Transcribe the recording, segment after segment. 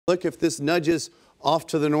Look, if this nudges off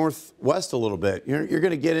to the northwest a little bit, you're going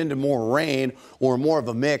to get into more rain or more of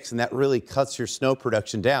a mix, and that really cuts your snow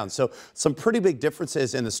production down. So some pretty big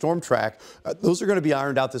differences in the storm track. Those are going to be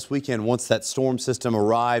ironed out this weekend once that storm system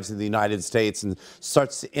arrives in the United States and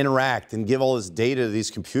starts to interact and give all this data to these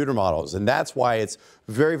computer models. And that's why it's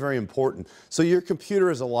very, very important. So your computer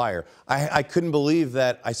is a liar. I couldn't believe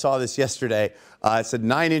that I saw this yesterday. It said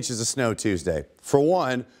 9 inches of snow Tuesday. For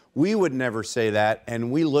one, we would never say that,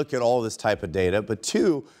 and we look at all this type of data. But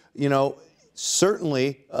two,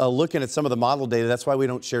 certainly looking at some of the model data, that's why we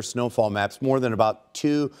don't share snowfall maps more than about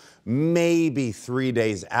 2, maybe 3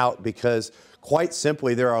 days out, because quite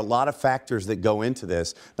simply, there are a lot of factors that go into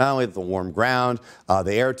this. Not only the warm ground,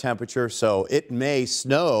 the air temperature, so it may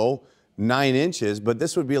snow 9 inches, but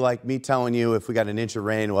this would be like me telling you if we got an inch of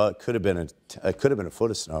rain, well, it could have been a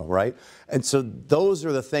foot of snow, right? And so those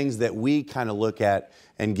are the things that we kind of look at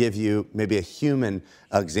and give you maybe a human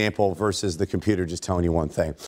example versus the computer just telling you one thing.